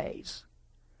his ways.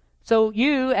 So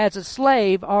you, as a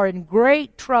slave, are in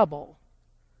great trouble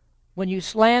when you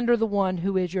slander the one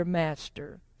who is your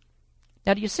master.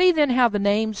 Now, do you see then how the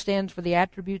name stands for the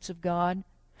attributes of God?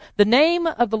 The name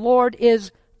of the Lord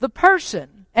is the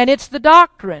person, and it's the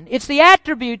doctrine. It's the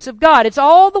attributes of God. It's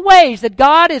all the ways that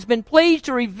God has been pleased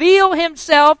to reveal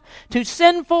himself to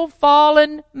sinful,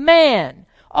 fallen man.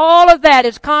 All of that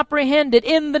is comprehended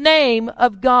in the name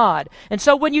of God. And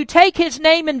so when you take his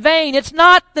name in vain, it's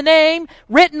not the name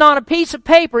written on a piece of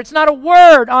paper. It's not a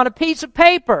word on a piece of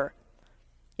paper.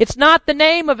 It's not the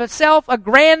name of a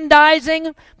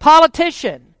self-aggrandizing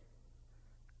politician.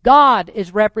 God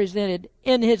is represented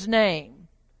in his name.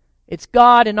 It's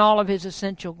God in all of his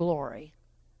essential glory.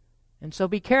 And so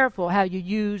be careful how you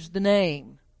use the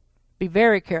name. Be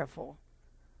very careful.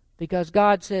 Because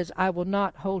God says, I will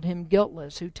not hold him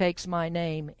guiltless who takes my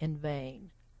name in vain.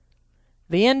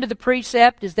 The end of the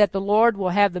precept is that the Lord will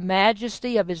have the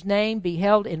majesty of his name be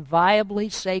held inviolably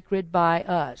sacred by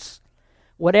us.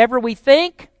 Whatever we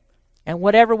think and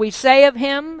whatever we say of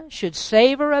him should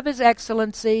savor of his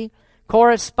excellency,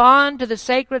 correspond to the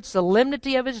sacred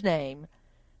solemnity of his name,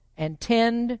 and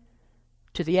tend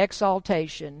to the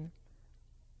exaltation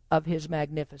of his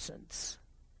magnificence.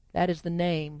 That is the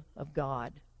name of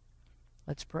God.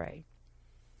 Let's pray.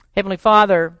 Heavenly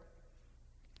Father,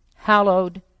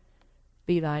 hallowed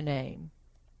be thy name.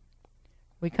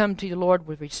 We come to you, Lord,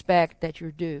 with respect that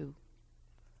you're due.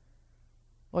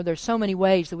 Lord, there's so many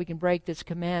ways that we can break this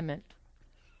commandment.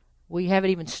 We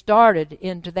haven't even started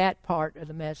into that part of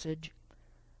the message.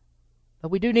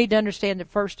 But we do need to understand that,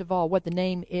 first of all, what the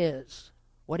name is,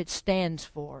 what it stands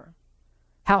for,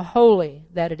 how holy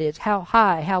that it is, how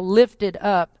high, how lifted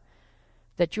up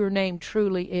that your name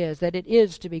truly is, that it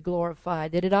is to be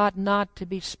glorified, that it ought not to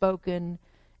be spoken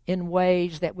in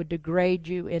ways that would degrade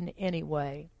you in any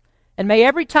way. And may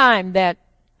every time that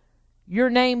your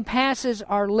name passes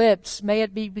our lips, may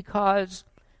it be because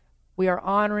we are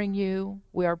honoring you,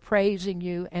 we are praising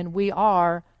you, and we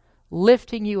are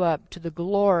lifting you up to the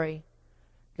glory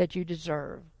that you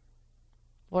deserve.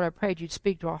 Lord, I prayed you'd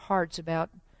speak to our hearts about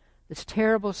this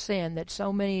terrible sin that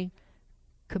so many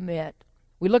commit.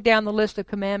 We look down the list of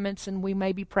commandments and we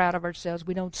may be proud of ourselves.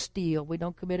 We don't steal. We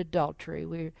don't commit adultery.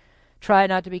 We try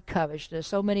not to be covetous. There's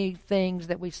so many things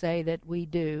that we say that we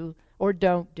do or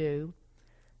don't do.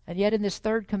 And yet in this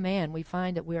third command, we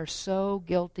find that we are so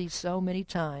guilty so many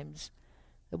times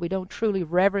that we don't truly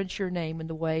reverence your name in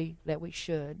the way that we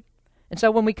should. And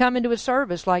so when we come into a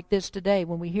service like this today,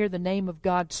 when we hear the name of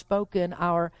God spoken,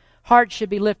 our hearts should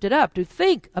be lifted up to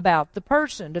think about the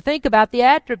person, to think about the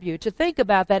attribute, to think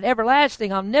about that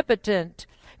everlasting, omnipotent,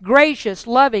 gracious,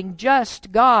 loving,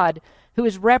 just God who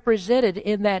is represented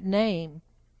in that name.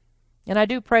 And I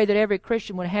do pray that every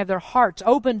Christian would have their hearts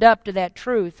opened up to that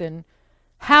truth and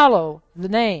hallow the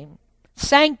name.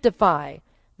 Sanctify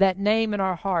that name in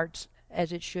our hearts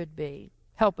as it should be.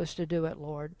 Help us to do it,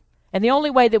 Lord. And the only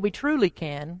way that we truly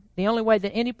can, the only way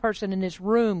that any person in this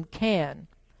room can,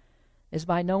 is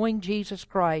by knowing Jesus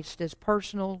Christ as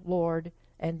personal Lord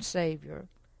and Savior.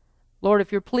 Lord,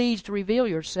 if you're pleased to reveal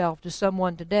yourself to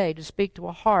someone today, to speak to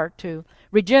a heart, to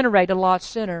regenerate a lost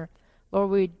sinner, Lord,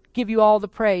 we give you all the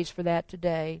praise for that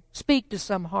today. Speak to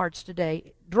some hearts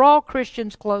today. Draw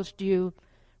Christians close to you.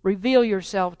 Reveal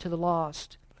yourself to the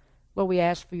lost. Lord, we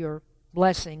ask for your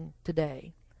blessing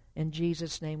today. In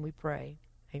Jesus' name we pray.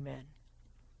 Amen.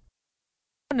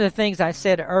 One of the things I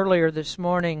said earlier this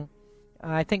morning,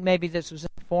 I think maybe this was in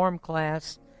the form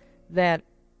class, that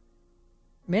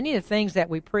many of the things that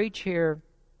we preach here,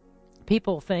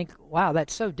 people think, wow,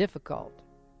 that's so difficult,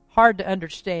 hard to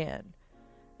understand.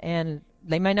 And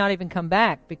they may not even come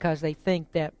back because they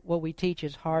think that what we teach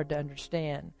is hard to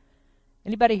understand.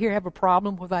 Anybody here have a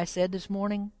problem with what I said this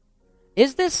morning?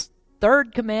 Is this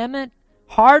third commandment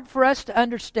hard for us to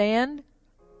understand?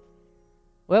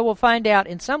 Well, we'll find out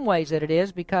in some ways that it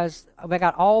is, because we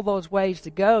got all those ways to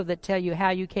go that tell you how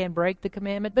you can break the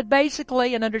commandment. But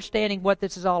basically, in understanding what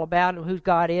this is all about and who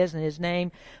God is and His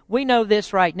name, we know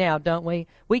this right now, don't we?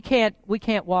 We can't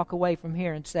walk away from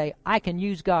here and say, I can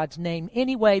use God's name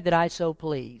any way that I so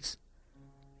please.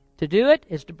 To do it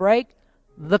is to break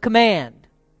the command.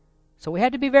 So we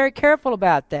have to be very careful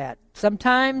about that.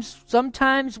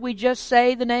 Sometimes we just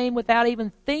say the name without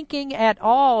even thinking at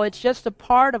all. It's just a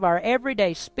part of our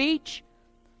everyday speech.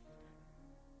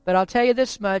 But I'll tell you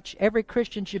this much, every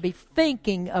Christian should be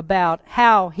thinking about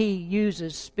how he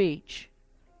uses speech.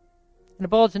 In the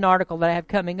bulletin article that I have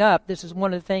coming up, this is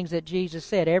one of the things that Jesus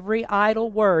said. Every idle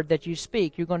word that you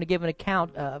speak, you're going to give an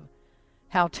account of.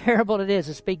 How terrible it is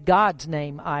to speak God's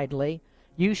name idly.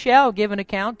 You shall give an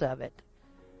account of it.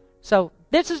 So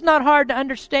this is not hard to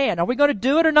understand. Are we going to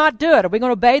do it or not do it? Are we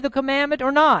going to obey the commandment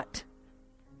or not?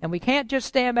 And we can't just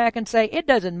stand back and say, it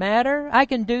doesn't matter, I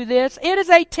can do this. It is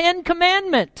a 10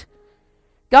 commandment.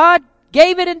 God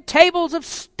gave it in tables of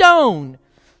stone.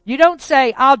 You don't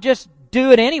say, I'll just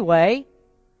do it anyway.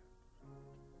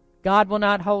 God will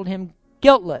not hold him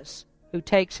guiltless who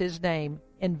takes His name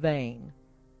in vain.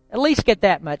 At least get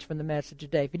that much from the message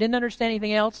today. If you didn't understand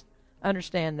anything else,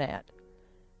 understand that.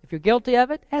 If you're guilty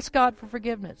of it, ask God for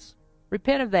forgiveness.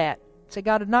 Repent of that. Say,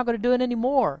 God, I'm not going to do it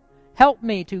anymore. Help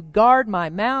me to guard my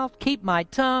mouth, keep my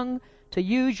tongue, to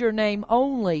use your name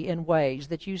only in ways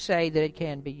that you say that it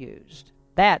can be used.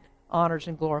 That honors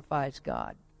and glorifies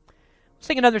God.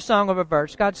 Sing another song of a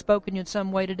verse. God's spoken to you in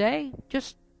some way today.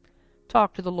 Just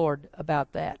talk to the Lord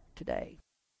about that today.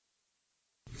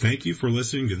 Thank you for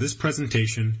listening to this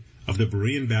presentation of the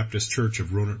Berean Baptist Church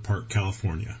of Rohnert Park,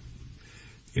 California.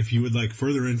 If you would like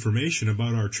further information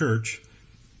about our church,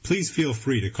 please feel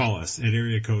free to call us at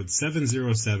area code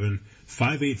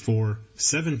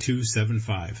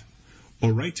 707-584-7275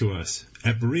 or write to us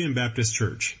at Berean Baptist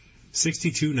Church,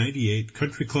 6298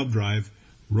 Country Club Drive,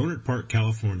 Rohnert Park,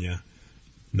 California,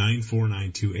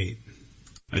 94928.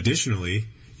 Additionally,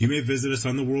 you may visit us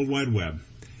on the World Wide Web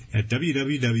at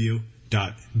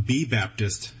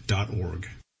www.bbaptist.org.